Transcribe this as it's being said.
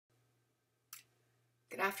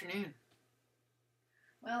Good afternoon.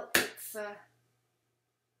 Well, it's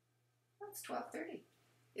 12:30.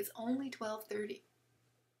 It's only 12:30.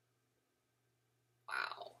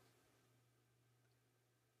 Wow.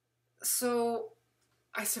 So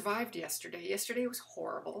I survived yesterday. Yesterday was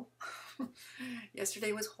horrible.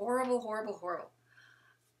 Yesterday was horrible, horrible, horrible.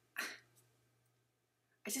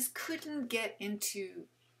 I just couldn't get into,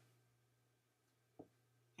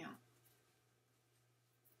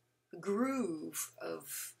 the groove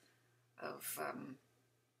of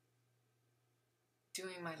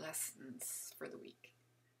doing my lessons for the week.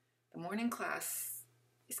 The morning class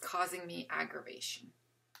is causing me aggravation,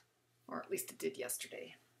 or at least it did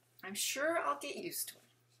yesterday. I'm sure I'll get used to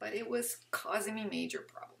it, but it was causing me major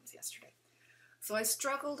problems yesterday. So I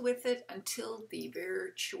struggled with it until the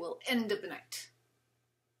virtual end of the night.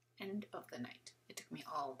 End of the night. It took me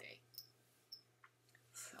all day.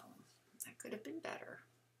 So that could have been better.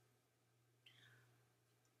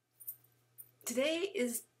 Today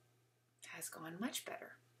has gone much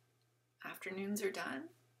better. Afternoons are done,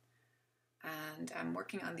 and I'm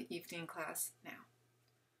working on the evening class now.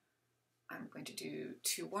 I'm going to do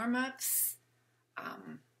 2 warm-ups,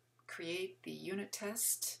 create the unit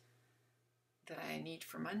test that I need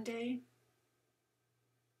for Monday,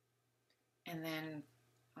 and then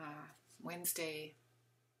Wednesday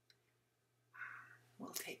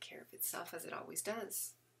will take care of itself as it always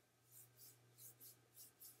does.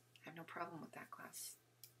 I have no problem with that class.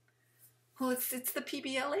 Well, it's the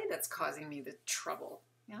PBLA that's causing me the trouble,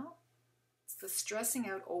 It's the stressing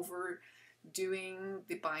out over doing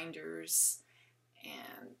the binders,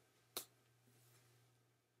 and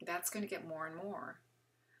that's going to get more and more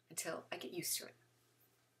until I get used to it.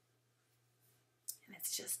 And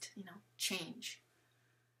it's just, change.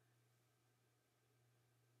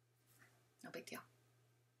 No big deal.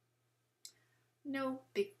 No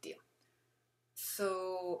big deal.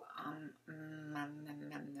 So,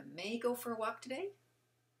 may go for a walk today.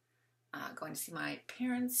 Going to see my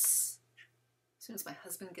parents as soon as my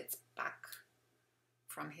husband gets back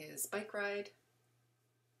from his bike ride.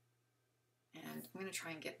 And I'm going to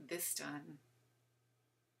try and get this done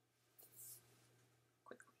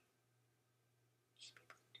quickly.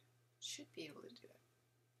 Should be able to do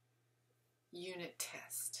it. Unit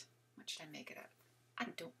test. What should I make it out of? I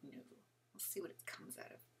don't know. We'll see what it comes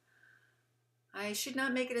out of. I should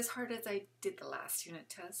not make it as hard as I did the last unit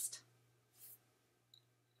test.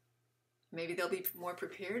 Maybe they'll be more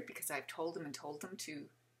prepared because I've told them to,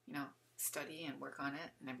 study and work on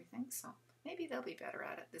it and everything. So maybe they'll be better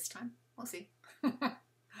at it this time. We'll see.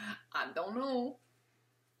 I don't know.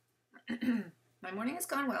 My morning has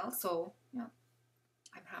gone well, so,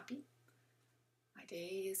 I'm happy. My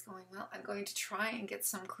day is going well. I'm going to try and get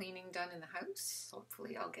some cleaning done in the house.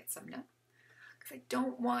 Hopefully I'll get some done. Because I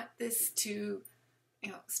don't want this to,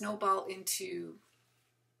 snowball into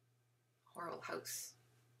horrible house.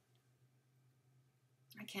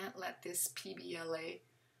 I can't let this PBLA,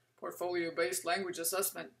 portfolio-based language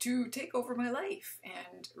assessment, to take over my life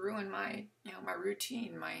and ruin my, my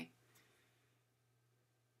routine, my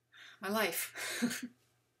life.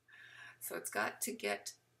 So it's got to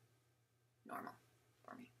get normal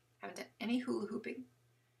for me. I haven't done any hula hooping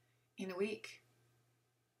in a week.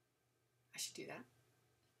 I should do that.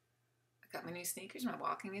 I got my new sneakers. My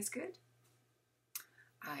walking is good.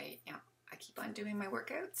 I keep on doing my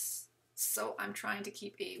workouts. So I'm trying to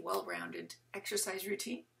keep a well-rounded exercise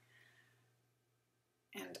routine.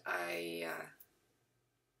 And I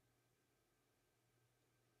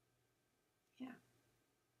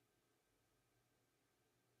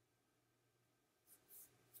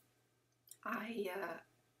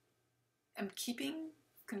am keeping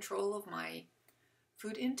control of my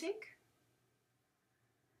food intake.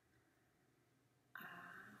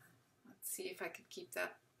 Let's see if I could keep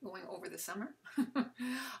that going over the summer.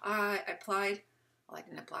 I applied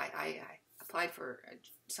for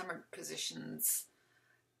summer positions,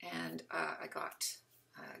 and I got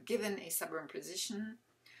given a summer position.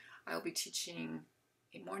 I'll be teaching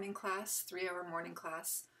a morning class, 3-hour morning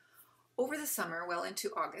class, over the summer, well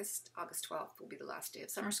into August. August 12th will be the last day of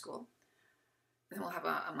summer school. And then we'll have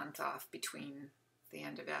a month off between the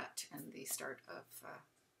end of that and the start of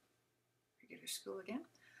regular school again.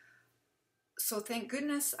 So thank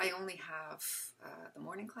goodness I only have the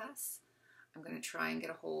morning class. I'm going to try and get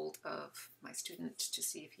a hold of my student to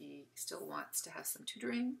see if he still wants to have some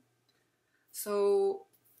tutoring. So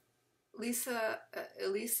Elisa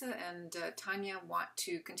and Tanya want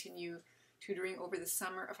to continue tutoring over the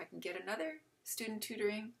summer. If I can get another student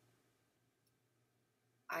tutoring,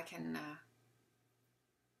 I can,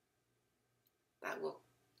 that will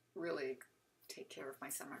really take care of my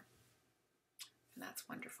summer. And that's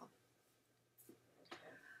wonderful.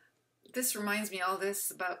 This reminds me all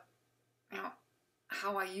this about, you know,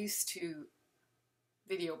 how I used to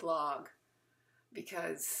video blog,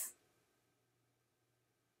 because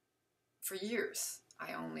for years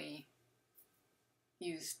I only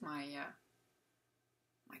used my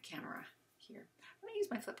my camera here. I'm going to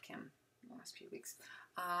use my flip cam in the last few weeks.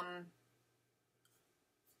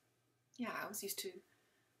 Yeah, I was used to,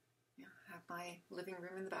 you know, have my living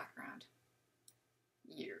room in the background.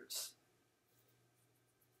 Years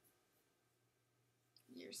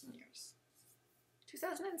and years.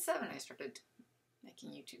 2007 I started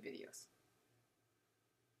making YouTube videos.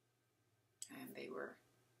 And they were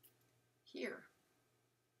here.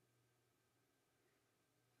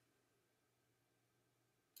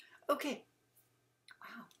 Okay.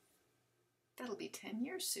 Wow. That'll be 10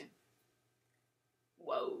 years soon.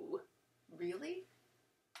 Whoa. Really?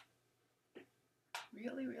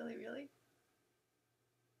 Really, really, really?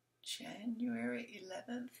 January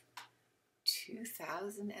 11th,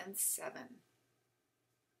 2007.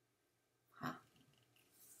 Huh.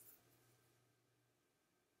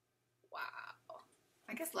 Wow.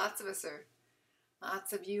 I guess lots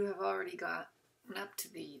of you have already gotten up to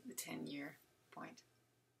the 10-year point.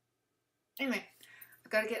 Anyway,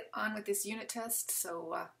 I've got to get on with this unit test,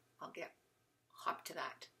 so I'll hop to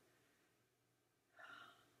that.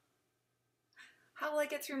 How will I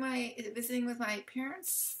get through my visiting with my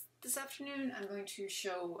parents this afternoon? I'm going to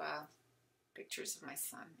show pictures of my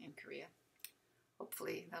son in Korea.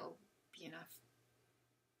 Hopefully that'll be enough.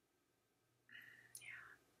 Yeah.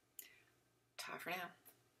 Ta for now.